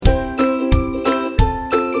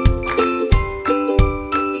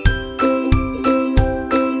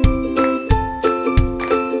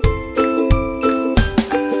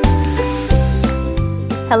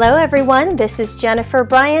Hello everyone, this is Jennifer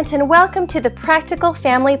Bryant and welcome to the Practical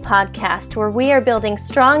Family Podcast, where we are building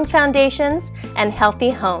strong foundations and healthy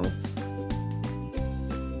homes.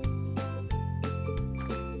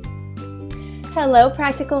 Hello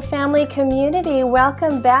Practical Family community,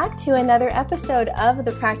 welcome back to another episode of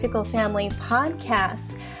the Practical Family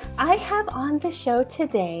Podcast. I have on the show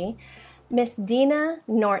today Miss Dina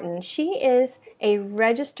Norton. She is a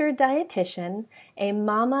registered dietitian, a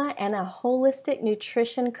mama, and a holistic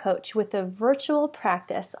nutrition coach with a virtual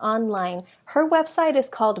practice online. Her website is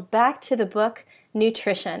called Back to the Book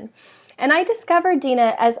Nutrition. And I discovered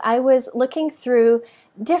Dina as I was looking through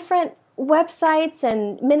different websites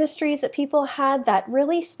and ministries that people had that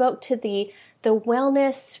really spoke to the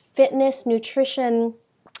wellness, fitness, nutrition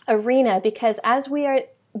arena, because as we are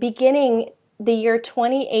beginning the year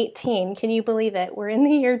 2018, can you believe it? We're in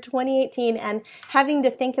the year 2018 and having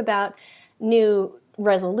to think about new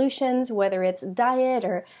resolutions, whether it's diet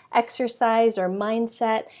or exercise or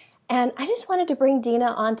mindset. And I just wanted to bring Dina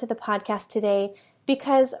onto the podcast today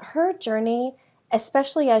because her journey,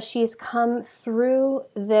 especially as she's come through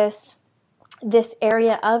this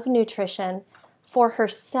area of nutrition for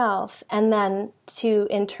herself and then to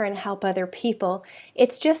in turn help other people,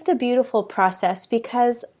 it's just a beautiful process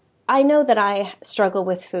because I know that I struggle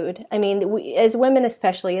with food. I mean, as women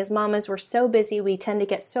especially, as mamas, we're so busy, we tend to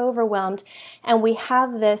get so overwhelmed, and we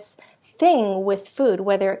have this thing with food,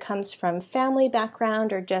 whether it comes from family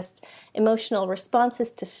background or just emotional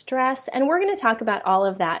responses to stress, and we're going to talk about all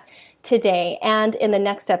of that today and in the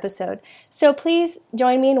next episode. So please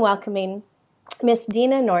join me in welcoming Miss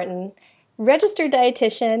Dina Norton, registered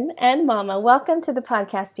dietitian and mama. Welcome to the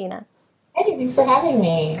podcast, Dina. Hey, thanks for having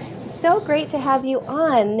me. So great to have you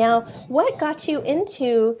on. Now, what got you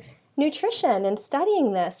into nutrition and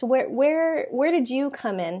studying this? Where did you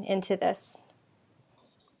come into this?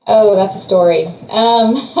 Oh, that's a story.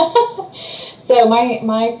 So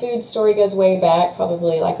my food story goes way back,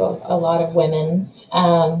 probably like a lot of women's.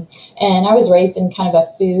 And I was raised in kind of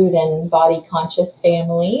a food and body conscious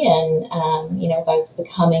family. And, as I was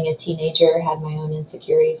becoming a teenager, I had my own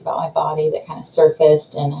insecurities about my body that kind of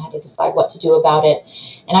surfaced, and I had to decide what to do about it.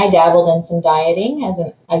 And I dabbled in some dieting as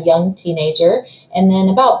a young teenager. And then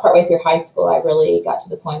about partway through high school, I really got to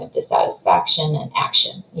the point of dissatisfaction and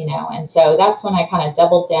action, And so that's when I kind of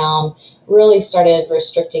doubled down, really started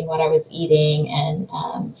restricting what I was eating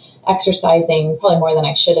and exercising probably more than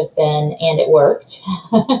I should have been. And it worked.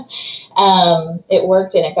 It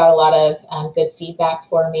worked, and it got a lot of good feedback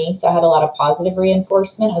for me. So I had a lot of positive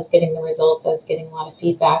reinforcement. I was getting the results. I was getting a lot of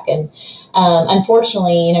feedback. And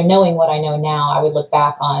unfortunately, knowing what I know now, I would look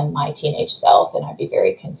back on my teenage self and I'd be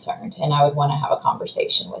very concerned, and I would want to have a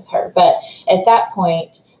conversation with her. But at that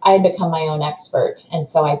point, I had become my own expert, and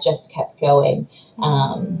so I just kept going.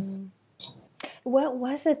 What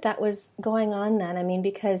was it that was going on then? I mean,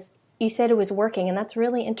 because you said it was working, and that's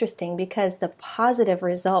really interesting because the positive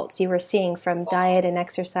results you were seeing from diet and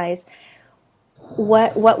exercise.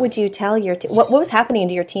 What would you tell what was happening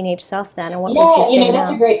to your teenage self then, and what would you say that's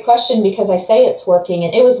now? a great question, because I say it's working,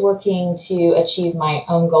 and it was working to achieve my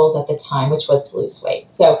own goals at the time, which was to lose weight.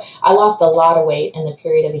 So I lost a lot of weight in the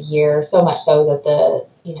period of a year, so much so that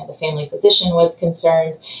the family physician was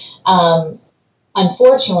concerned.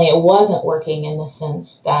 Unfortunately, it wasn't working in the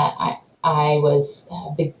sense that I was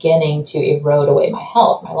beginning to erode away my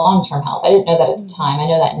health, my long-term health. I didn't know that at the time. I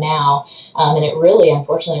know that now. And it really,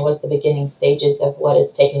 unfortunately, was the beginning stages of what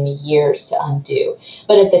has taken me years to undo.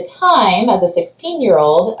 But at the time, as a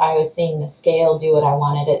 16-year-old, I was seeing the scale do what I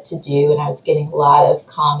wanted it to do, and I was getting a lot of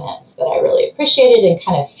comments that I really appreciated and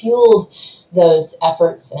kind of fueled those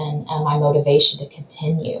efforts and my motivation to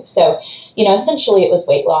continue. So, essentially it was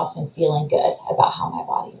weight loss and feeling good about how my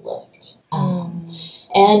body looked.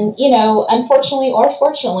 And, unfortunately or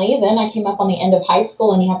fortunately, then I came up on the end of high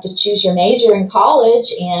school, and you have to choose your major in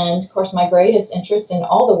college. And of course, my greatest interest in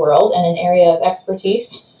all the world and an area of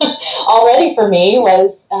expertise already for me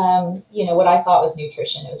was, what I thought was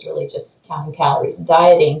nutrition. It was really just counting calories and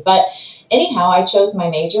dieting. But anyhow, I chose my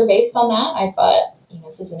major based on that. I thought,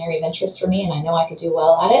 this is an area of interest for me, and I know I could do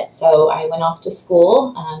well at it. So I went off to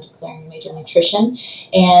school, declaring a major in nutrition,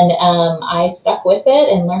 and I stuck with it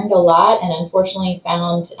and learned a lot. And unfortunately,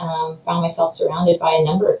 found myself surrounded by a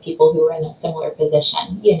number of people who were in a similar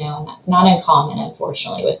position. And that's not uncommon,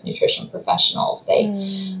 unfortunately, with nutrition professionals. They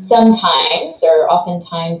sometimes or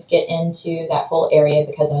oftentimes get into that whole area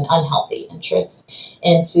because of an unhealthy interest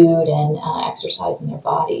in food and exercise in their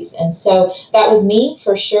bodies. And so that was me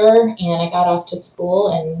for sure. And I got off to school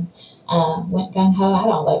and went gung-ho at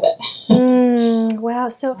all of it. Wow.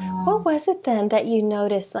 So what was it then that you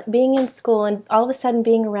noticed, like being in school and all of a sudden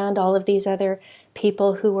being around all of these other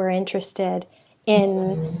people who were interested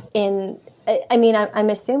in I mean, I'm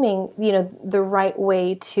assuming, the right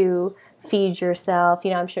way to feed yourself.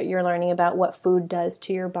 I'm sure you're learning about what food does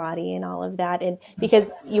to your body and all of that, and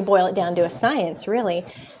because you boil it down to a science, really.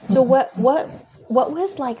 So what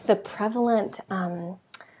was like the prevalent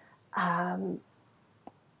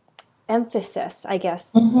emphasis, I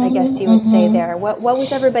guess you would say there? What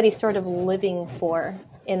was everybody sort of living for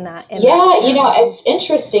in that? It's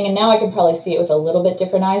interesting, and now I can probably see it with a little bit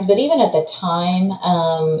different eyes, but even at the time,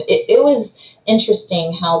 it was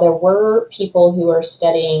interesting how there were people who were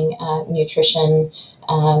studying nutrition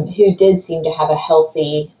who did seem to have a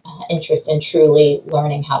healthy interest in truly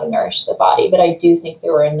learning how to nourish the body. But I do think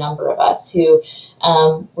there were a number of us who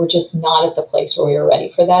were just not at the place where we were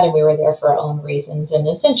ready for that, and we were there for our own reasons, and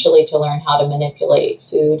essentially to learn how to manipulate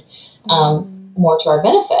food more to our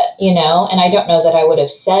benefit, and I don't know that I would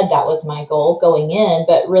have said that was my goal going in,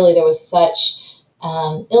 but really there was such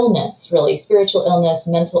illness, really spiritual illness,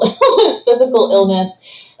 mental illness, physical illness,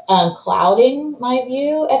 clouding my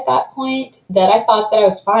view at that point, that I thought that I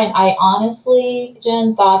was fine. I honestly,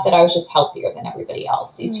 Jen, thought that I was just healthier than everybody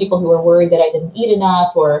else. These people who were worried that I didn't eat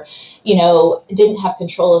enough or, didn't have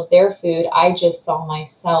control of their food, I just saw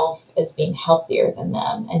myself as being healthier than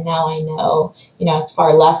them. And now I know, I was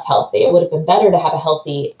far less healthy. It would have been better to have a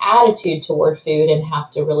healthy attitude toward food and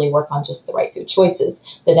have to really work on just the right food choices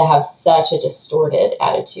than to have such a distorted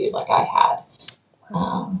attitude like I had.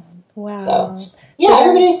 Wow. So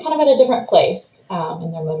everybody's kind of at a different place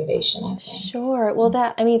in their motivation, I think. Sure. Well,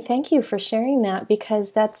 thank you for sharing that,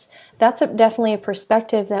 because that's definitely a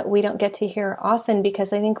perspective that we don't get to hear often,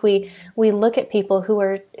 because I think we look at people who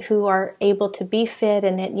are able to be fit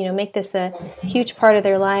and make this a huge part of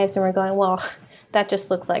their lives, and we're going, well, that just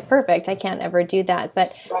looks like perfect. I can't ever do that.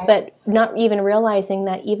 But not even realizing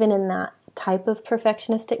that even in that type of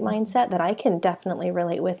perfectionistic mindset that I can definitely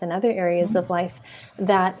relate with in other areas of life,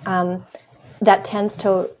 that tends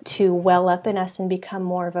to well up in us and become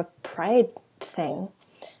more of a pride thing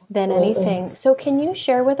than anything. So can you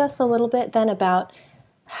share with us a little bit then about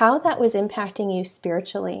how that was impacting you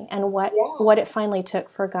spiritually, and what it finally took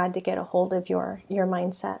for God to get a hold of your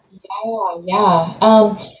mindset?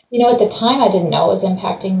 At the time I didn't know it was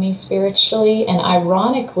impacting me spiritually, and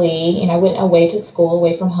ironically, I went away to school,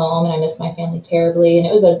 away from home, and I missed my family terribly, and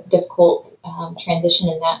it was a difficult transition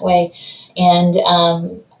in that way. And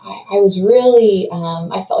I was really,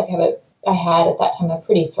 I felt like I had at that time a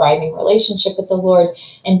pretty thriving relationship with the Lord,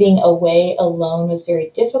 and being away alone was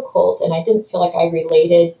very difficult, and I didn't feel like I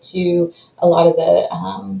related to a lot of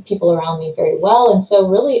the people around me very well. And so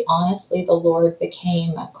really, honestly, the Lord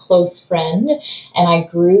became a close friend, and I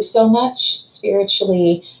grew so much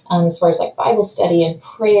spiritually as far as like Bible study and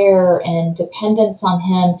prayer and dependence on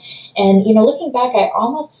Him. And, looking back, I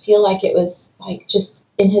almost feel like it was like just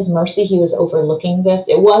in His mercy, He was overlooking this.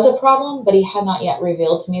 It was a problem, but He had not yet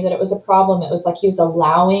revealed to me that it was a problem. It was like He was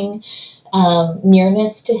allowing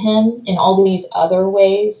nearness to Him in all these other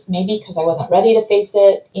ways, maybe because I wasn't ready to face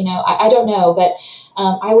it. I don't know, but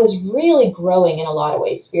I was really growing in a lot of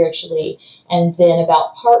ways spiritually. And then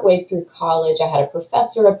about partway through college, I had a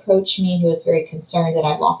professor approach me who was very concerned that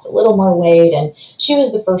I'd lost a little more weight. And she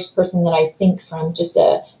was the first person that I think from just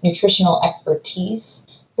a nutritional expertise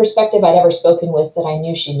perspective I'd ever spoken with that I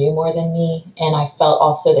knew she knew more than me, and I felt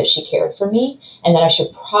also that she cared for me, and that I should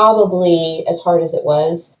probably, as hard as it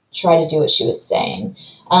was, try to do what she was saying.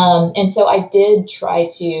 And so I did try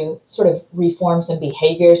to sort of reform some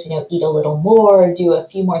behaviors, eat a little more, do a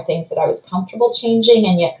few more things that I was comfortable changing,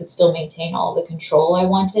 and yet could still maintain all the control I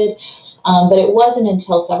wanted. But it wasn't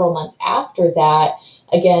until several months after that,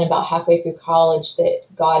 again, about halfway through college, that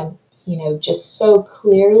God just so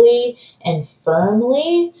clearly and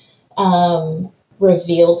firmly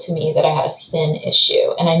revealed to me that I had a sin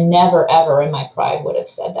issue. And I never, ever in my pride would have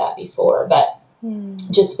said that before. But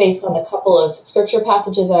just based on the couple of scripture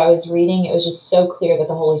passages that I was reading, it was just so clear that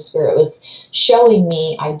the Holy Spirit was showing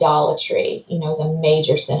me idolatry, was a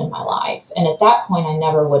major sin in my life. And at that point, I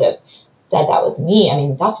never would have said that was me. I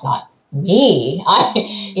mean, that's not me. I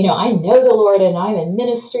know the Lord, and I'm in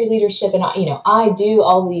ministry leadership, and I do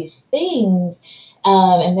all these things,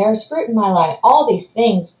 and there's fruit in my life, all these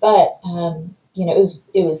things, but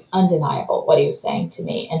it was undeniable what He was saying to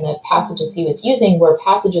me, and the passages He was using were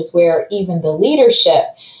passages where even the leadership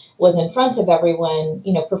was in front of everyone,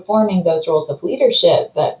 performing those roles of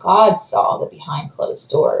leadership, but God saw that behind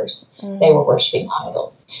closed doors, they were worshiping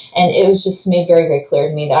idols. And it was just made very, very clear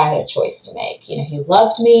to me that I had a choice to make. He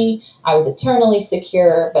loved me. I was eternally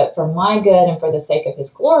secure, but for my good and for the sake of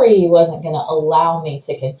his glory, he wasn't going to allow me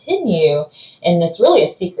to continue in this really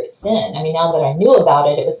a secret sin. I mean, now that I knew about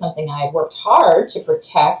it, it was something I had worked hard to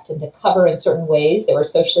protect and to cover in certain ways that were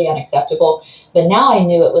socially unacceptable. But now I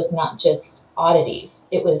knew it was not just oddities.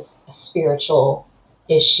 It was a spiritual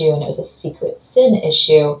issue, and it was a secret sin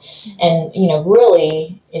issue. And,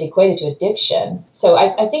 really it equated to addiction. So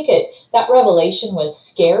I think that revelation was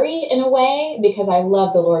scary in a way, because I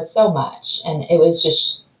love the Lord so much. And it was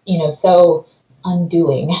just, so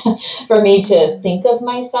undoing for me to think of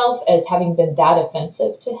myself as having been that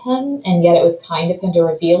offensive to him. And yet it was kind of him to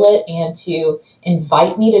reveal it and to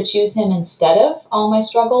invite me to choose him instead of all my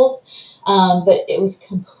struggles. But it was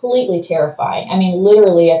completely terrifying. I mean,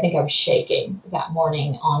 literally, I think I was shaking that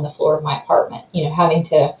morning on the floor of my apartment, having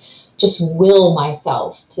to just will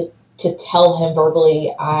myself to tell him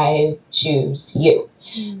verbally, I choose you.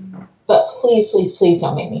 But please, please, please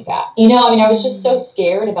don't make me fat. I was just so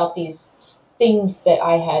scared about these things that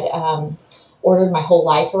I had ordered my whole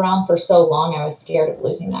life around for so long. I was scared of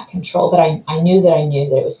losing that control, but I knew that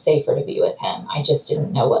it was safer to be with him. I just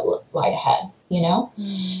didn't know what lied ahead.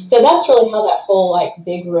 So that's really how that whole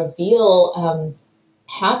big reveal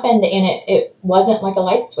happened. And it wasn't like a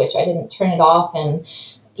light switch. I didn't turn it off and,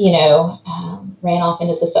 ran off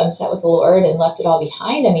into the sunset with the Lord and left it all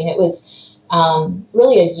behind. I mean, it was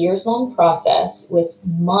really a years-long process with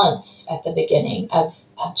months at the beginning of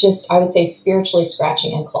just, I would say, spiritually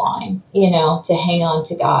scratching and clawing, to hang on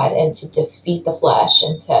to God and to defeat the flesh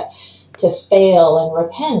and to fail and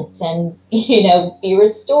repent and, be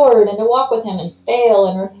restored and to walk with him, and fail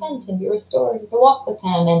and repent and be restored and to walk with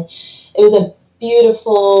him. And it was a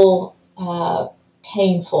beautiful,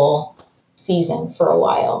 painful season for a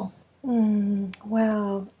while.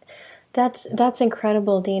 Wow. That's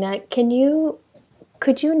incredible, Dina. Could you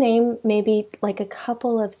name maybe like a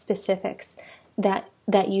couple of specifics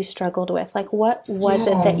that you struggled with? Like, what was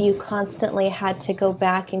it that you constantly had to go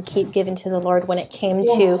back and keep giving to the Lord when it came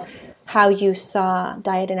to how you saw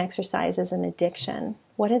diet and exercise as an addiction?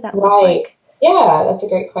 What did that look like? Yeah, that's a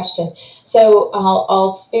great question. So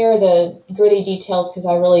I'll spare the gritty details because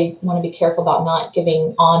I really want to be careful about not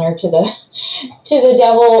giving honor to the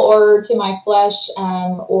devil or to my flesh,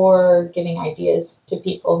 or giving ideas to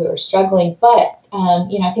people who are struggling. But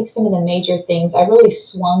I think some of the major things, I really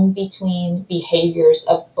swung between behaviors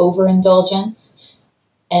of overindulgence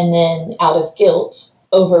and then out of guilt,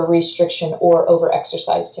 over restriction or over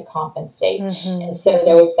exercise to compensate. And so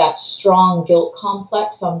there was that strong guilt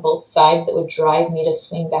complex on both sides that would drive me to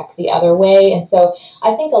swing back the other way. And so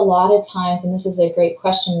I think a lot of times, and this is a great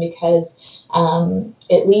question because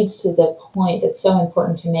it leads to the point that's so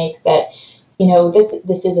important to make, that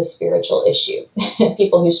this is a spiritual issue.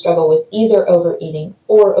 People who struggle with either overeating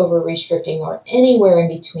or over restricting or anywhere in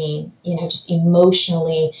between, just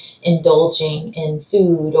emotionally indulging in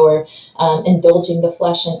food or indulging the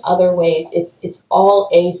flesh in other ways. It's all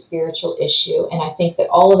a spiritual issue. And I think that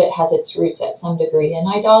all of it has its roots at some degree in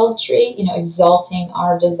idolatry, exalting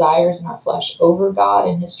our desires and our flesh over God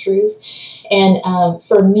and his truth. And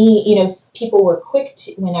for me, people were quick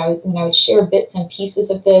to, when I would share bits and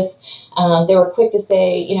pieces of this, they were quick to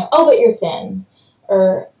say, oh, but you're thin,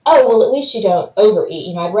 or, oh, well, at least you don't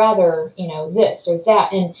overeat. I'd rather, this or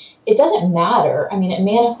that. And it doesn't matter. I mean, it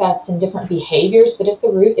manifests in different behaviors, but if the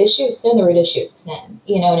root issue is sin, the root issue is sin,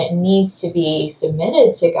 and it needs to be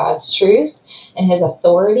submitted to God's truth and his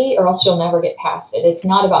authority, or else you'll never get past it. It's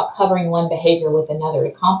not about covering one behavior with another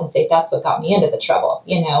to compensate. That's what got me into the trouble,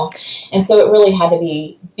 And so it really had to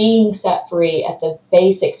be being set free at the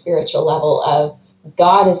basic spiritual level of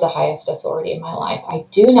God is the highest authority in my life. I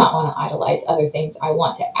do not want to idolize other things. I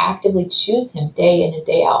want to actively choose him day in and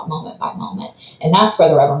day out, moment by moment. And that's where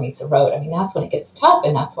the rubber meets the road. I mean, that's when it gets tough,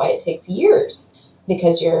 and that's why it takes years,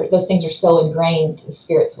 because those things are so ingrained. The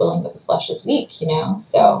spirit's willing, but the flesh is weak,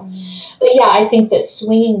 So, but yeah, I think that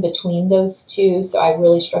swinging between those two, so I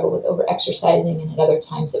really struggled with over-exercising, and at other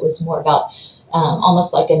times it was more about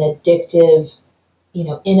almost like an addictive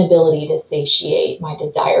inability to satiate my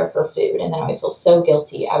desire for food. And then I would feel so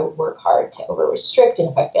guilty. I would work hard to over-restrict. And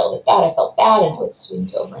if I failed at that, I felt bad, and I would swing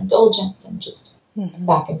to overindulgence and just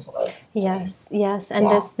back and forth. Yes. And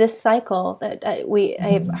this cycle that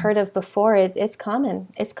I've heard of before, it's common.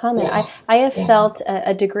 It's common. Yeah. I have felt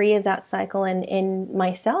a degree of that cycle in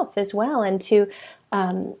myself as well. And to,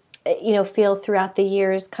 feel throughout the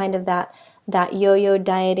years kind of that that yo-yo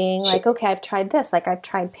dieting, like, okay, I've tried this, like I've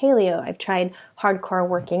tried paleo, I've tried hardcore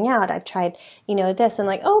working out, I've tried, this, and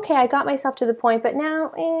like, okay, I got myself to the point, but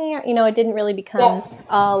now, it didn't really become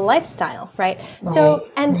a lifestyle, right? So,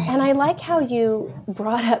 and I like how you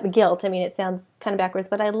brought up guilt. I mean, it sounds kind of backwards,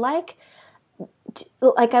 but I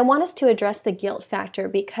want us to address the guilt factor,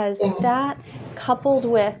 because that, coupled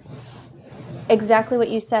with exactly what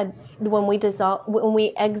you said, when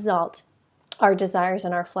we exalt our desires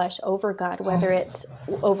and our flesh over God, whether it's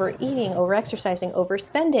overeating, over-exercising,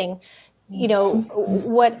 overspending,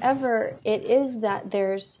 whatever it is that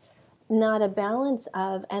there's not a balance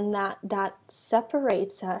of, and that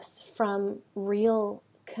separates us from real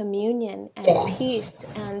communion and peace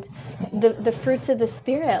and the fruits of the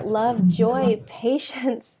Spirit, love, joy,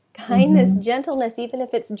 patience, kindness, gentleness, even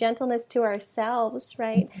if it's gentleness to ourselves,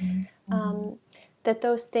 right? That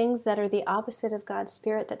those things that are the opposite of God's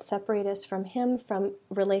Spirit, that separate us from Him, from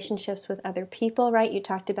relationships with other people, right? You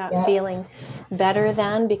talked about feeling better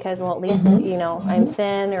than, because, well, at least, I'm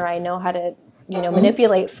thin, or I know how to,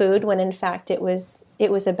 manipulate food, when in fact it was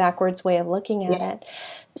a backwards way of looking at it.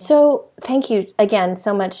 So thank you again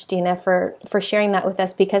so much, Dina, for sharing that with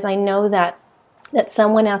us, because I know that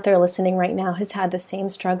someone out there listening right now has had the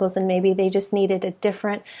same struggles, and maybe they just needed a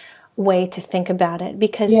different way to think about it,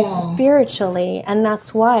 because spiritually, and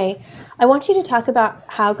that's why I want you to talk about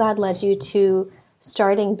how God led you to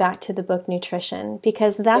starting back to the book Nutrition,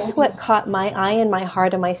 because that's what caught my eye and my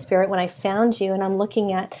heart and my spirit when I found you, and I'm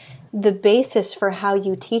looking at the basis for how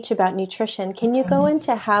you teach about nutrition. Can you go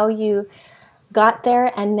into how you got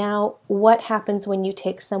there, and now what happens when you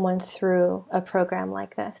take someone through a program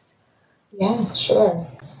like this? Yeah, sure.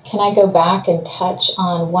 Can I go back and touch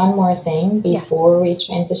on one more thing before we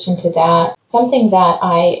transition to that? Something that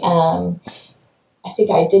I think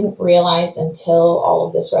I didn't realize until all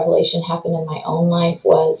of this revelation happened in my own life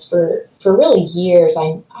was for really years,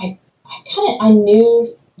 I knew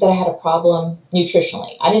that I had a problem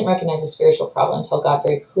nutritionally. I didn't recognize a spiritual problem until God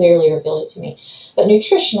very clearly revealed it to me. But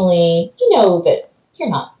nutritionally, that you're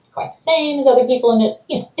not quite the same as other people,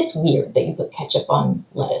 and it's weird that you put ketchup on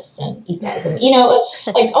lettuce and eat that, and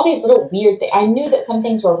like all these little weird things. I knew that some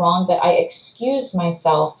things were wrong, but I excused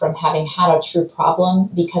myself from having had a true problem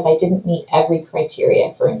because I didn't meet every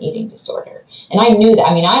criteria for an eating disorder. And I knew that.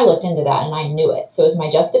 I mean, I looked into that and I knew it. So it was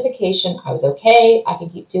my justification. I was okay. I can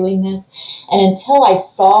keep doing this. And until I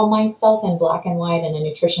saw myself in black and white in a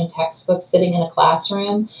nutrition textbook sitting in a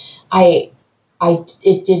classroom,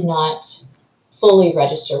 it did not fully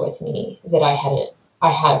register with me that I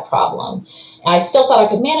had a problem. And I still thought I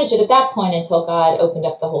could manage it at that point until God opened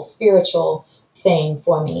up the whole spiritual thing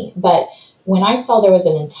for me. But when I saw there was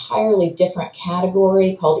an entirely different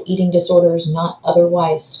category called eating disorders not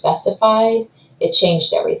otherwise specified, it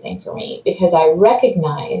changed everything for me, because I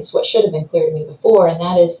recognized what should have been clear to me before, and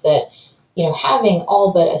that is that, having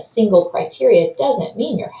all but a single criteria doesn't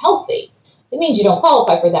mean you're healthy. It means you don't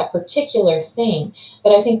qualify for that particular thing.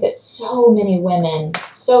 But I think that so many women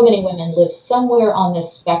live somewhere on the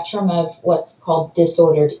spectrum of what's called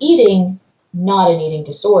disordered eating, not an eating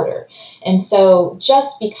disorder. And so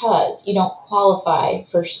just because you don't qualify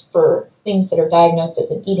for things that are diagnosed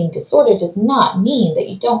as an eating disorder does not mean that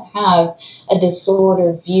you don't have a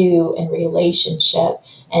disordered view and relationship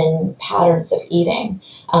and patterns of eating.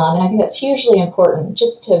 And I think that's hugely important,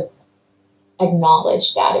 just to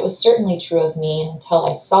acknowledge that. It was certainly true of me, and until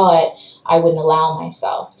I saw it, I wouldn't allow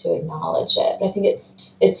myself to acknowledge it. But I think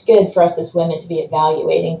it's good for us as women to be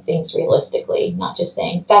evaluating things realistically, not just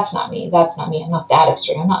saying, that's not me, I'm not that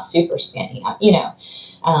extreme, I'm not super skinny,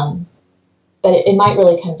 but it might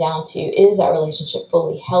really come down to, is that relationship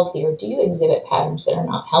fully healthy, or do you exhibit patterns that are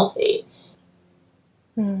not healthy?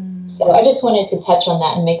 So I just wanted to touch on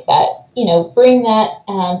that and make that, bring that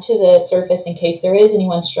to the surface in case there is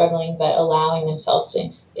anyone struggling, but allowing themselves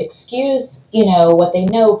to excuse, what they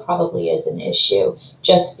know probably is an issue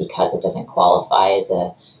just because it doesn't qualify as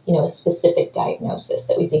a specific diagnosis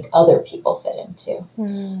that we think other people fit into.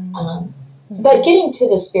 But getting to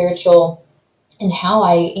the spiritual and how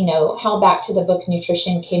how Back to the Book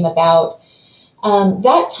Nutrition came about,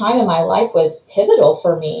 that time in my life was pivotal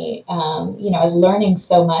for me. I was learning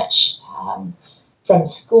so much from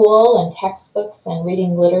school and textbooks and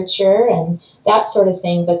reading literature and that sort of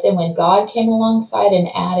thing. But then when God came alongside and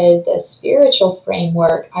added the spiritual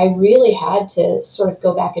framework, I really had to sort of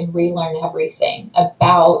go back and relearn everything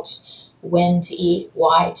about when to eat,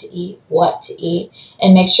 why to eat, what to eat,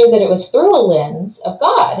 and make sure that it was through a lens of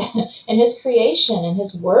God his creation and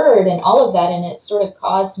his word and all of that. And it sort of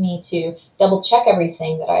caused me to double check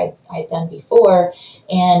everything that I'd done before.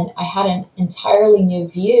 And I had an entirely new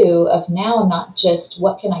view of now not just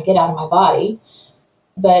what can I get out of my body,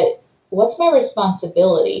 but what's my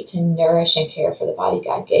responsibility to nourish and care for the body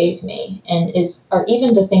God gave me? And are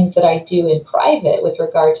even the things that I do in private with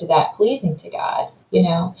regard to that pleasing to God, you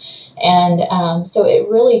know? And so it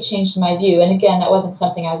really changed my view. And again, that wasn't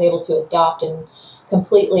something I was able to adopt and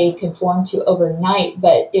completely conform to overnight,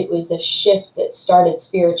 but it was a shift that started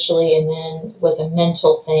spiritually and then was a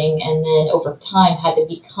mental thing, and then over time had to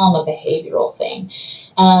become a behavioral thing.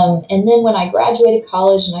 And then when I graduated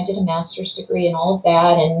college and I did a master's degree and all of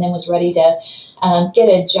that, and then was ready to get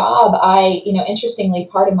a job, interestingly,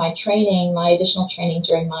 part of my training, my additional training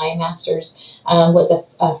during my master's was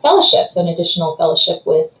a fellowship, so an additional fellowship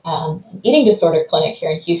with an eating disorder clinic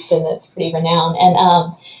here in Houston that's pretty renowned. And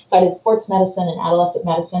so I did sports medicine and adolescent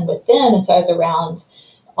medicine with them, and so I was around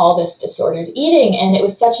all this disordered eating, and it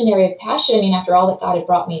was such an area of passion. I mean, after all that God had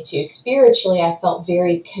brought me to spiritually, I felt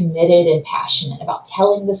very committed and passionate about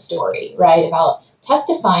telling the story, right, about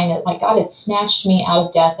testifying that like God had snatched me out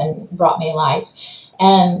of death and brought me life.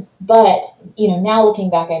 But, now looking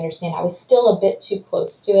back, I understand I was still a bit too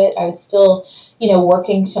close to it. I was still,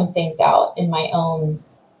 working some things out in my own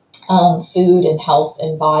food and health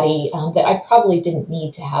and body that I probably didn't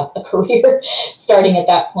need to have a career starting at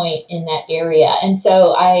that point in that area. And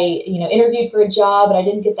so I, interviewed for a job, but I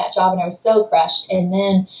didn't get that job, and I was so crushed. And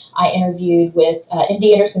then I interviewed with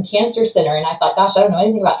MD Anderson Cancer Center, and I thought, gosh, I don't know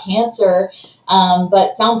anything about cancer,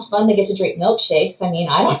 but sounds fun to get to drink milkshakes. I mean,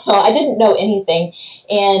 I don't know. I didn't know anything.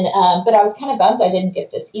 And but I was kind of bummed I didn't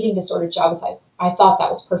get this eating disorder job. I thought that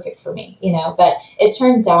was perfect for me, but it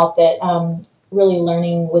turns out that really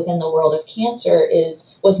learning within the world of cancer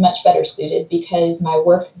was much better suited, because my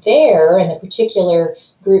work there and the particular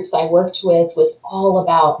groups I worked with was all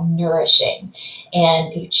about nourishing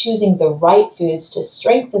and choosing the right foods to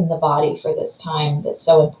strengthen the body for this time that's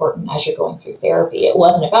so important as you're going through therapy. It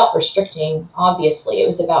wasn't about restricting, obviously. It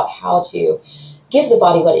was about how to give the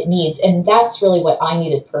body what it needs. And that's really what I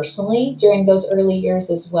needed personally during those early years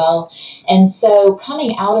as well. And so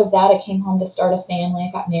coming out of that, I came home to start a family.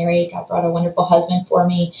 I got married. God brought a wonderful husband for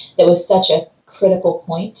me. That was such a critical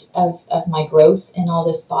point of my growth in all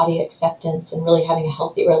this body acceptance and really having a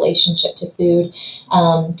healthy relationship to food.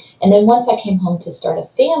 And then once I came home to start a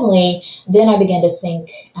family, then I began to think,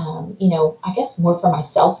 I guess more for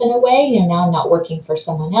myself in a way. Now I'm not working for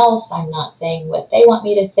someone else. I'm not saying what they want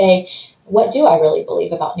me to say. What do I really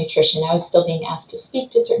believe about nutrition? I was still being asked to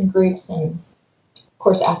speak to certain groups and, of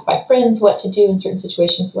course, asked by friends what to do in certain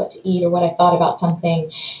situations, what to eat or what I thought about something.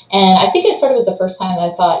 And I think it sort of was the first time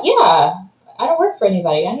that I thought, yeah, I don't work for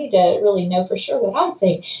anybody. I need to really know for sure what I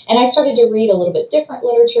think. And I started to read a little bit different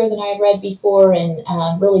literature than I had read before and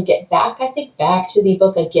really get back to the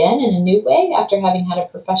book again in a new way after having had a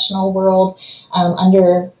professional world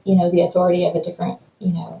under, the authority of a different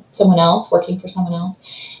someone else, working for someone else.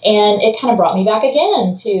 And it kind of brought me back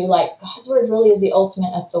again to like, God's word really is the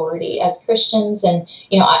ultimate authority as Christians. And,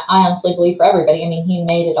 I honestly believe for everybody, I mean, he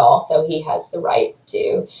made it all, so he has the right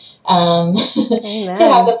to to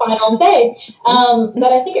have the final say.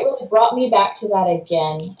 But I think it really brought me back to that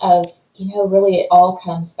again of, really it all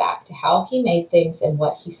comes back to how he made things and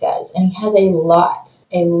what he says. And he has a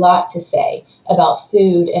lot to say about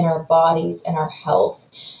food and our bodies and our health.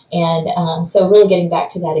 And so really getting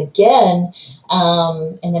back to that again,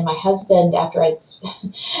 and then my husband, after I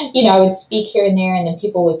would speak here and there, and then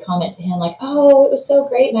people would comment to him like, oh, it was so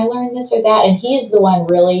great, and I learned this or that. And he's the one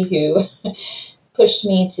really who pushed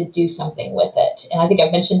me to do something with it. And I think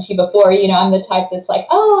I've mentioned to you before, I'm the type that's like,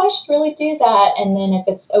 oh, I should really do that. And then if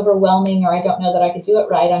it's overwhelming or I don't know that I could do it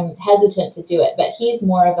right, I'm hesitant to do it. But he's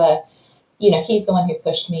more of a, he's the one who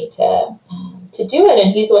pushed me to do it.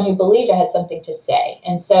 And he's the one who believed I had something to say.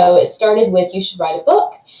 And so it started with, you should write a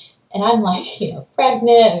book. And I'm like,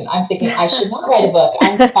 pregnant, and I'm thinking I should not write a book.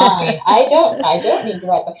 I'm fine. I don't need to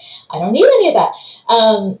write a book. I don't need any of that.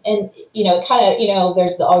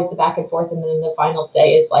 There's always the back and forth, and then the final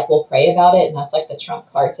say is like, we'll pray about it, and that's like the trump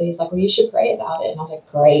card. So he's like, well, you should pray about it, and I was like,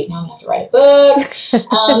 great. Now I'm gonna have to write a book.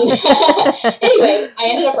 Anyway, I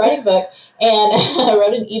ended up writing a book, and I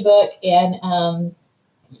wrote an ebook, and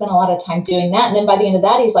spent a lot of time doing that. And then by the end of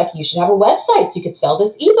that, he's like, you should have a website so you could sell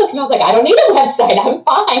this ebook. And I was like, I don't need a website. I'm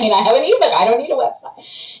fine. I have an ebook. I don't need a website.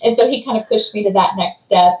 And so he kind of pushed me to that next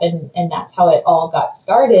step. And that's how it all got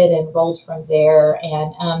started and rolled from there.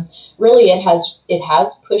 And really it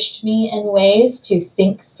has pushed me in ways to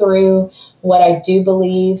think through what I do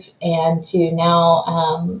believe and to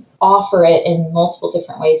now offer it in multiple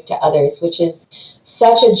different ways to others, which is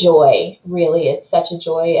such a joy, really. It's such a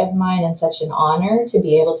joy of mine and such an honor to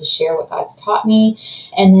be able to share what God's taught me.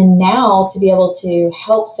 And then now to be able to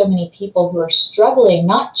help so many people who are struggling,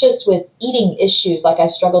 not just with eating issues like I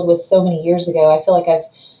struggled with so many years ago. I feel like I've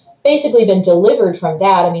basically been delivered from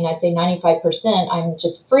that. I mean, I'd say 95%, I'm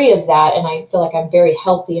just free of that. And I feel like I'm very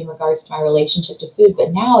healthy in regards to my relationship to food.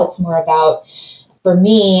 But now it's more about, for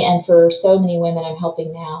me and for so many women I'm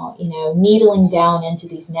helping now, needling down into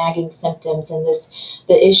these nagging symptoms and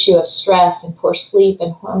the issue of stress and poor sleep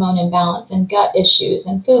and hormone imbalance and gut issues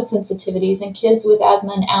and food sensitivities and kids with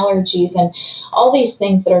asthma and allergies and all these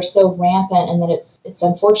things that are so rampant, and that it's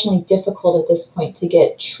unfortunately difficult at this point to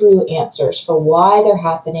get true answers for why they're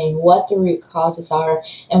happening, what the root causes are,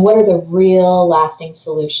 and what are the real lasting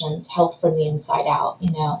solutions, health from the inside out,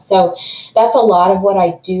 So that's a lot of what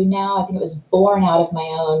I do now. I think it was born out of my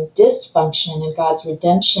own dysfunction and God's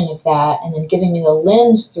redemption of that, and then giving me the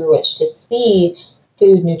lens through which to see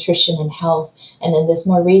food, nutrition, and health. And then this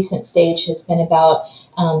more recent stage has been about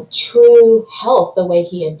true health the way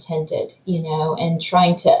He intended, and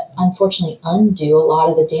trying to unfortunately undo a lot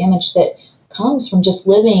of the damage that comes from just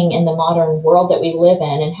living in the modern world that we live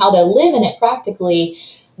in, and how to live in it practically,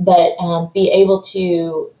 but be able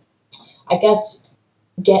to, I guess,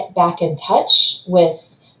 get back in touch with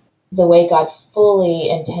the way God fully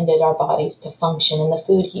intended our bodies to function, and the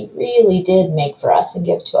food He really did make for us and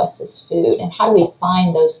give to us as food. And how do we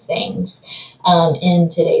find those things in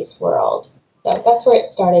today's world? So that's where it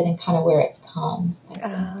started and kind of where it's come.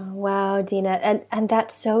 Oh, wow, Dina. And that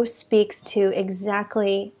so speaks to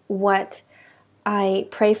exactly what I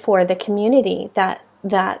pray for the community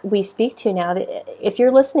that we speak to now. If you're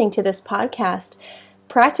listening to this podcast,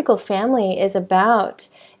 Practical Family is about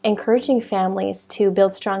encouraging families to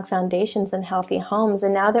build strong foundations and healthy homes.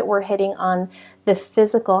 And now that we're hitting on the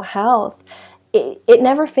physical health, it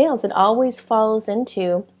never fails. It always follows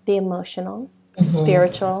into the emotional,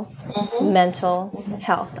 spiritual, mental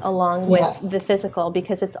health along with the physical,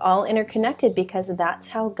 because it's all interconnected, because that's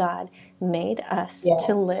how God made us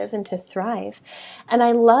to live and to thrive. And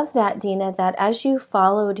I love that, Dina, that as you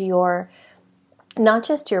followed not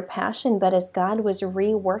just your passion, but as God was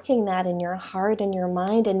reworking that in your heart and your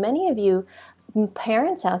mind. And many of you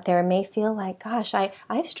parents out there may feel like, gosh,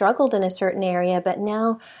 I've struggled in a certain area, but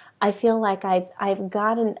now I feel like I've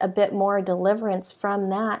gotten a bit more deliverance from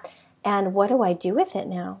that. And what do I do with it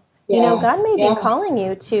now? God may be calling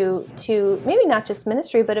you to maybe not just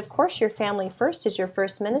ministry, but of course your family first is your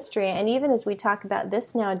first ministry. And even as we talk about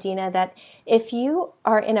this now, Dina, that if you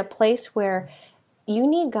are in a place where you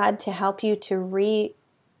need God to help you to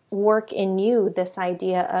rework in you this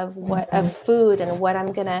idea of of food and what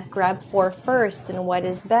I'm going to grab for first and what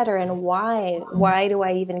is better and why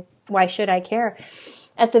should I care?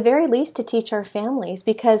 At the very least, to teach our families,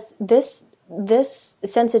 because this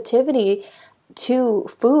sensitivity to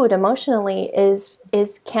food emotionally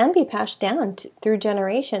can be passed down through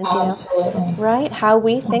generations. Absolutely. Right? How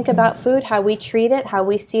we think about food, how we treat it, how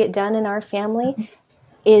we see it done in our family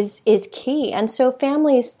is key. And so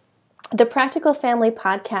families, the Practical Family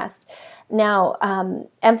podcast now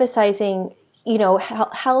emphasizing,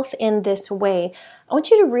 health in this way. I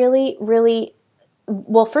want you to really, really,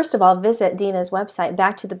 well, first of all, visit Dina's website,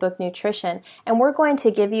 Back to the Book Nutrition, and we're going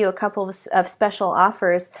to give you a couple of special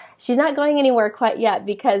offers. She's not going anywhere quite yet,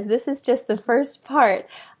 because this is just the first part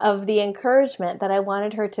of the encouragement that I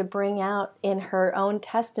wanted her to bring out in her own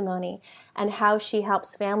testimony and how she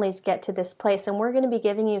helps families get to this place. And we're going to be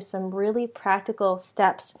giving you some really practical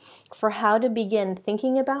steps for how to begin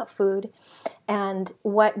thinking about food and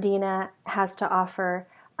what Dina has to offer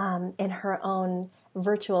in her own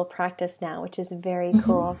virtual practice now, which is very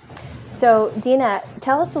cool. So, Dina,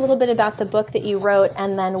 tell us a little bit about the book that you wrote,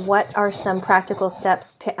 and then what are some practical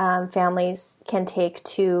steps families can take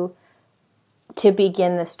to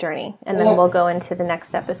begin this journey, and then we'll go into the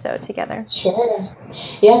next episode together. Sure.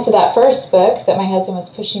 Yeah, so that first book that my husband was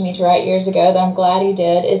pushing me to write years ago, that I'm glad he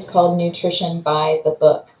did, is called Nutrition by the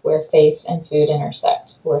Book, Where Faith and Food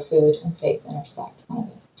Intersect. Where Food and Faith Intersect.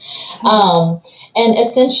 And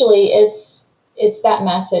essentially, it's that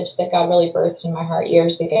message that God really birthed in my heart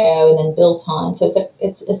years ago and then built on. So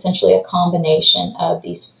it's essentially a combination of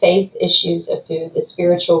these faith issues of food, the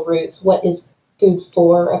spiritual roots, what is food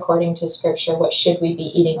for according to Scripture, what should we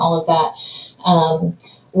be eating, all of that,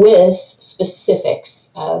 with specifics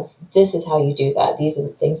of this is how you do that. These are the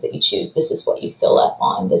things that you choose. This is what you fill up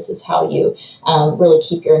on. This is how you really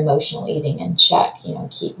keep your emotional eating in check.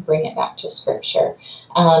 Bring it back to Scripture.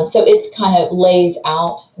 So it's kind of lays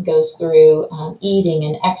out, goes through eating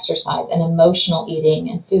and exercise and emotional eating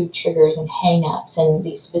and food triggers and hang-ups and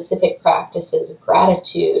these specific practices of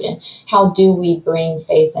gratitude and how do we bring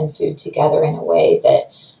faith and food together in a way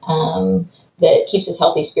that that keeps us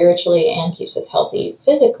healthy spiritually and keeps us healthy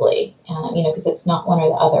physically, because it's not one or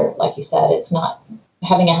the other. Like you said, it's not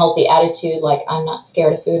having a healthy attitude like I'm not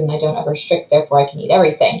scared of food and I don't ever restrict, therefore I can eat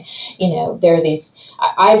everything. There are these,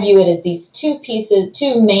 I view it as these two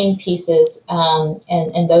main pieces,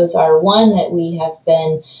 and those are one that we have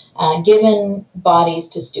been given bodies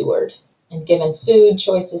to steward, and given food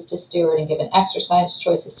choices to steward, and given exercise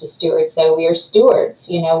choices to steward. So we are stewards,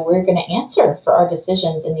 we're going to answer for our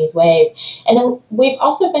decisions in these ways. And then we've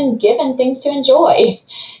also been given things to enjoy,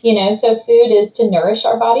 so food is to nourish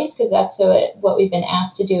our bodies because that's what we've been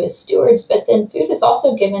asked to do as stewards. But then food is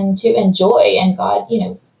also given to enjoy, and God,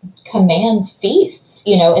 commands feasts,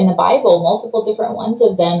 in the Bible, multiple different ones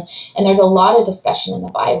of them. And there's a lot of discussion in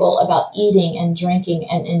the Bible about eating and drinking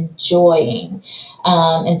and enjoying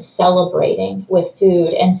and celebrating with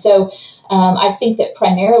food. And so I think that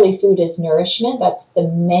primarily food is nourishment. That's the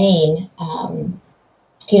main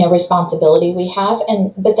responsibility we have.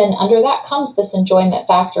 But then under that comes this enjoyment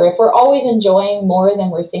factor. If we're always enjoying more than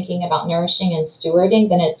we're thinking about nourishing and stewarding,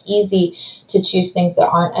 then it's easy to choose things that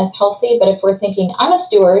aren't as healthy. But if we're thinking, I'm a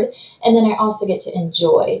steward, and then I also get to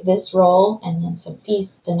enjoy this role and then some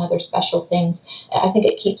feasts and other special things, I think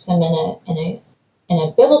it keeps them in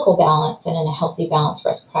a biblical balance and in a healthy balance for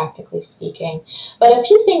us, practically speaking. But a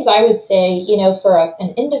few things I would say, for an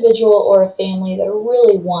individual or a family that are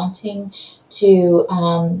really wanting to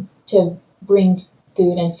bring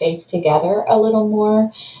food and faith together a little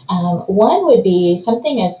more. One would be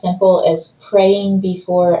something as simple as praying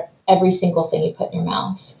before every single thing you put in your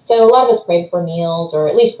mouth. So a lot of us pray before meals, or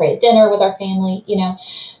at least pray at dinner with our family,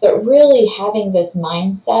 but really having this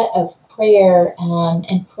mindset of prayer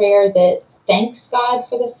and prayer that thanks God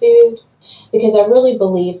for the food, because I really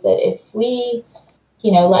believe that if we,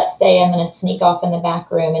 let's say I'm going to sneak off in the back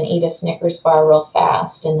room and eat a Snickers bar real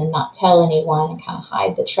fast and then not tell anyone and kind of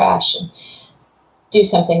hide the trash and do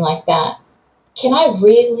something like that. Can I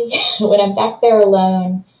really, when I'm back there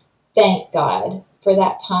alone, thank God for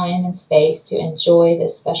that time and space to enjoy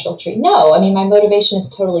this special treat? No, my motivation is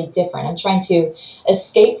totally different. I'm trying to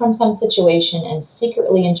escape from some situation and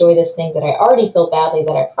secretly enjoy this thing that I already feel badly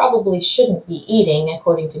that I probably shouldn't be eating,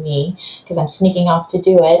 according to me, because I'm sneaking off to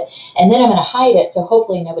do it. And then I'm going to hide it, so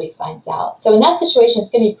hopefully nobody finds out. So in that situation,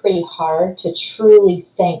 it's going to be pretty hard to truly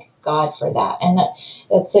thank God for that. And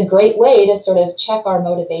that's a great way to sort of check our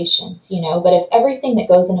motivations, But if everything that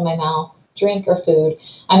goes into my mouth, drink or food,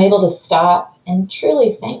 I'm able to stop and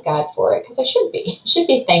truly thank God for it, because I should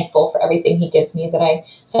be thankful for everything He gives me that I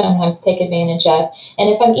sometimes take advantage of. And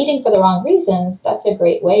if I'm eating for the wrong reasons, that's a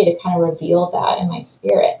great way to kind of reveal that in my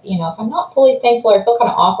spirit. If I'm not fully thankful, or I feel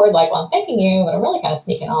kind of awkward, like, well, I'm thanking you, but I'm really kind of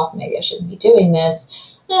sneaking off, maybe I shouldn't be doing this.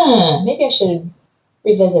 Maybe I should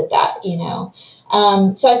revisit that,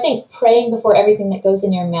 So I think praying before everything that goes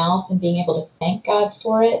in your mouth and being able to thank God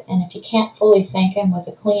for it. And if you can't fully thank Him with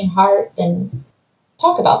a clean heart, then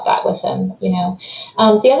talk about that with Him,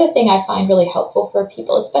 The other thing I find really helpful for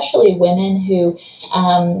people, especially women who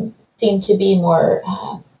seem to be more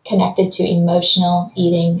connected to emotional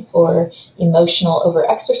eating or emotional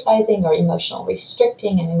over-exercising or emotional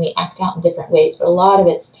restricting. We act out in different ways, but a lot of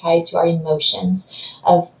it's tied to our emotions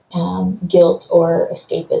of guilt or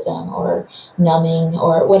escapism or numbing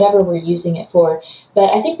or whatever we're using it for. But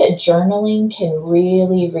I think that journaling can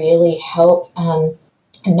really, really help. I'm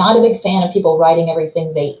not a big fan of people writing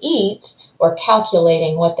everything they eat or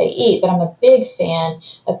calculating what they eat, but I'm a big fan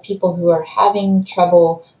of people who are having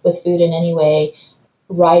trouble with food in any way,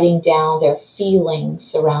 writing down their feelings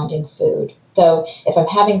surrounding food. So if I'm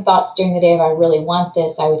having thoughts during the day of I really want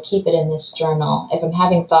this, I would keep it in this journal. If I'm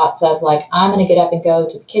having thoughts of like, I'm going to get up and go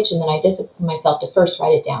to the kitchen, then I discipline myself to first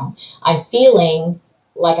write it down. I'm feeling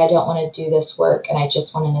like I don't want to do this work and I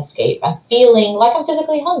just want an escape. I'm feeling like I'm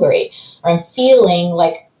physically hungry, or I'm feeling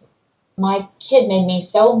like my kid made me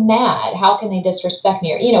so mad. How can they disrespect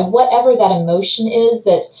me? Or, whatever that emotion is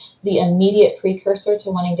that's the immediate precursor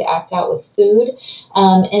to wanting to act out with food.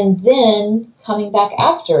 And then coming back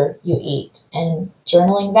after you eat and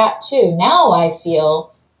journaling that too. Now I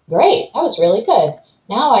feel great. That was really good.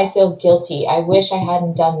 Now I feel guilty. I wish I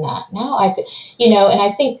hadn't done that. Now I feel, and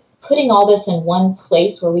I think putting all this in one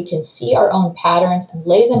place where we can see our own patterns and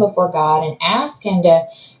lay them before God and ask Him to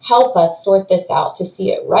help us sort this out, to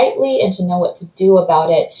see it rightly and to know what to do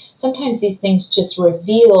about it. Sometimes these things just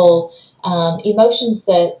reveal emotions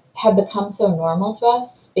that have become so normal to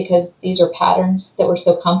us because these are patterns that we're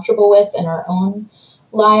so comfortable with in our own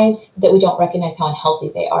lives that we don't recognize how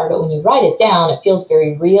unhealthy they are. But when you write it down, it feels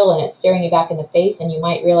very real and it's staring you back in the face, and you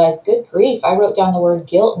might realize, good grief, I wrote down the word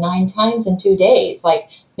guilt 9 times in 2 days. Like,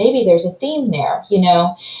 maybe there's a theme there, you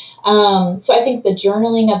know? So I think the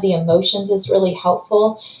journaling of the emotions is really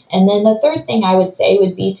helpful. And then the third thing I would say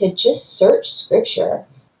would be to just search Scripture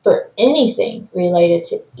for anything related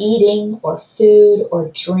to eating or food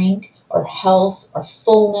or drink or health or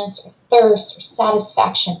fullness or thirst or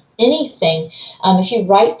satisfaction, anything. If you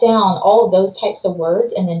write down all of those types of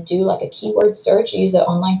words and then do like a keyword search or use an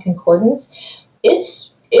online concordance, it's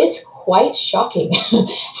quite shocking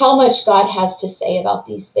how much God has to say about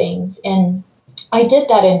these things. And I did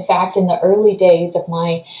that, in fact, in the early days of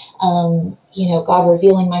my, God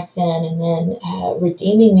revealing my sin and then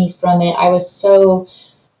redeeming me from it. I was so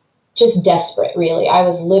just desperate, really. I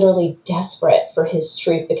was literally desperate for His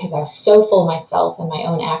truth because I was so full of myself and my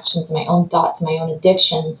own actions and my own thoughts and my own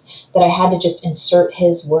addictions that I had to just insert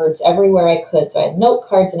His words everywhere I could. So I had note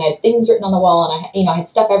cards and I had things written on the wall, and I had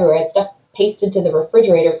stuff everywhere. I had stuff pasted to the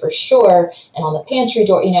refrigerator for sure, and on the pantry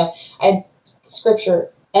door. I had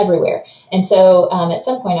Scripture everywhere. And so at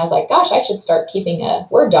some point I was like, gosh, I should start keeping a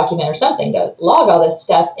Word document or something to log all this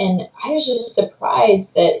stuff. And I was just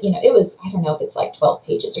surprised that, it was, I don't know if it's like 12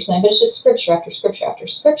 pages or something, but it's just Scripture after Scripture after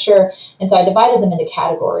Scripture. And so I divided them into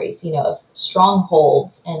categories, of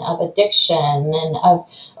strongholds and of addiction and of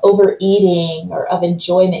overeating or of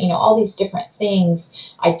enjoyment, all these different things,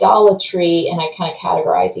 idolatry, and I kind of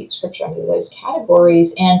categorize each Scripture under those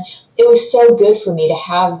categories. And it was so good for me to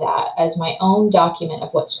have that as my own document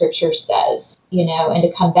of what Scripture says, and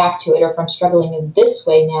to come back to it. Or if I'm struggling in this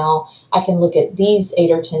way now, I can look at these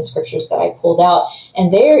 8 or 10 Scriptures that I pulled out.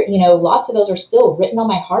 And there, lots of those are still written on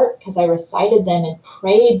my heart because I recited them and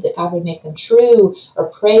prayed that God would make them true, or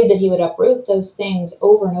prayed that He would uproot those things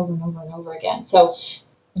over and over and over and over again. So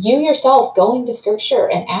you yourself going to Scripture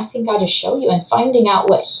and asking God to show you and finding out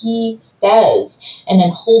what He says, and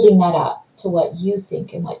then holding that up to what you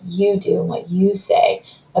think and what you do and what you say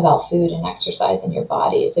about food and exercise in your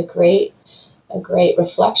body is a great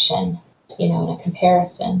reflection, and a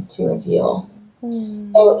comparison to reveal. So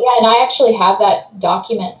yeah, and I actually have that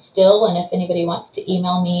document still, and if anybody wants to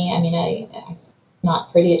email me, I'm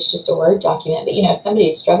not pretty, it's just a Word document, but if somebody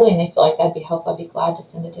is struggling, they feel like that'd be helpful, I'd be glad to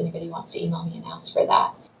send it to anybody who wants to email me and ask for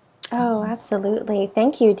that. Oh, absolutely.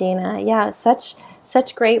 Thank you, Dina. Yeah, such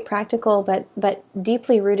great practical but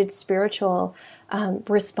deeply rooted spiritual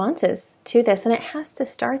responses to this, and it has to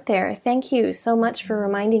start there. Thank you so much for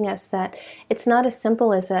reminding us that it's not as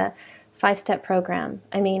simple as a 5-step program.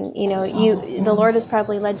 The Lord has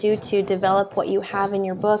probably led you to develop what you have in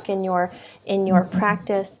your book and in your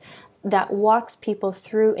practice that walks people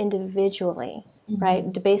through individually,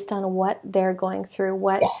 right? Based on what they're going through,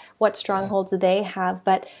 what strongholds they have,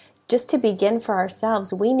 but just to begin for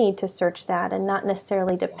ourselves, we need to search that and not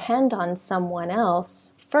necessarily depend on someone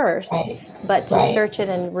else first, but to search it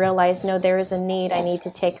and realize, no, there is a need. I need to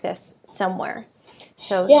take this somewhere.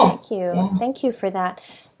 So thank you. Yeah. Thank you for that.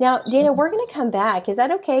 Now, Dina, we're going to come back. Is that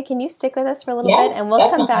okay? Can you stick with us for a little bit? And we'll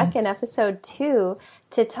come back in episode 2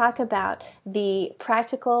 to talk about the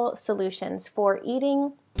practical solutions for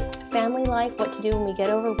eating, family life, what to do when we get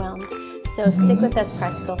overwhelmed. So stick with us,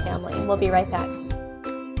 Practical Family. We'll be right back.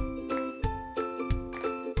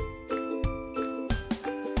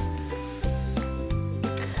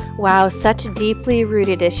 Wow, such deeply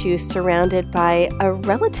rooted issues surrounded by a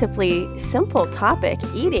relatively simple topic,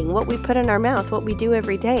 eating, what we put in our mouth, what we do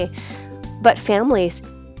every day. But families,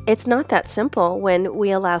 it's not that simple when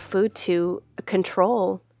we allow food to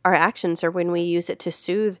control our actions, or when we use it to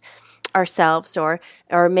soothe ourselves or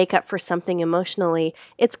make up for something emotionally.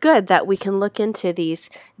 It's good that we can look into these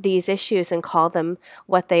issues and call them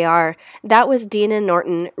what they are. That was Dina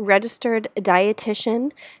Norton, registered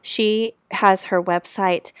dietitian. She has her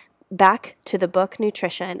website, Back to the Book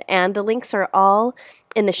Nutrition, and the links are all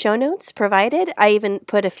in the show notes provided. I even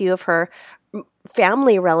put a few of her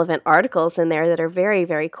family relevant articles in there that are very,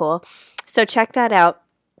 very cool. So check that out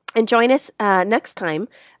and join us next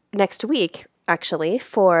week, actually,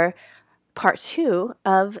 for part 2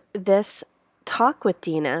 of this talk with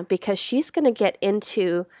Dina, because she's going to get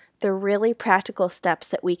into the really practical steps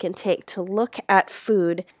that we can take to look at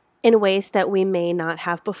food in ways that we may not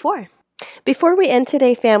have before. Before we end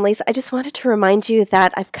today, families, I just wanted to remind you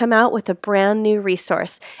that I've come out with a brand new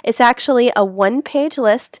resource. It's actually a 1-page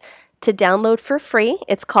list to download for free.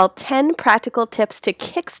 It's called 10 Practical Tips to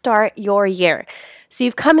Kickstart Your Year. So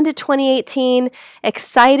you've come into 2018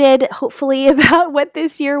 excited, hopefully, about what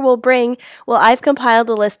this year will bring. Well, I've compiled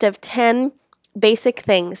a list of 10 basic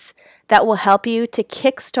things that will help you to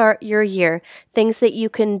kickstart your year. Things that you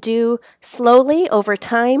can do slowly over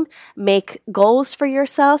time, make goals for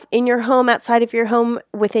yourself in your home, outside of your home,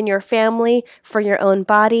 within your family, for your own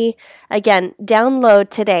body. Again, download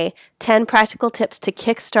today 10 practical tips to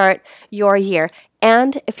kickstart your year.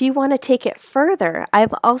 And if you want to take it further,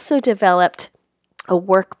 I've also developed a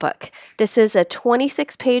workbook. This is a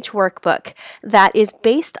 26-page workbook that is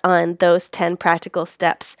based on those 10 practical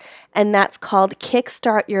steps, and that's called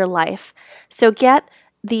Kickstart Your Life. So get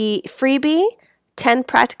the freebie, 10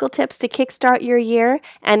 practical tips to kickstart your year,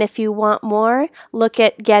 and if you want more, look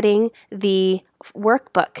at getting the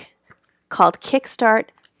workbook called Kickstart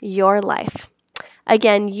Your Life.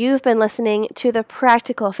 Again, you've been listening to the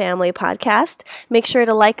Practical Family Podcast. Make sure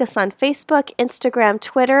to like us on Facebook, Instagram,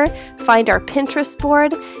 Twitter, find our Pinterest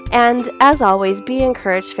board, and as always, be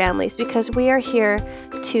encouraged, families, because we are here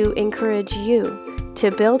to encourage you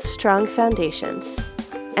to build strong foundations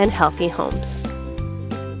and healthy homes.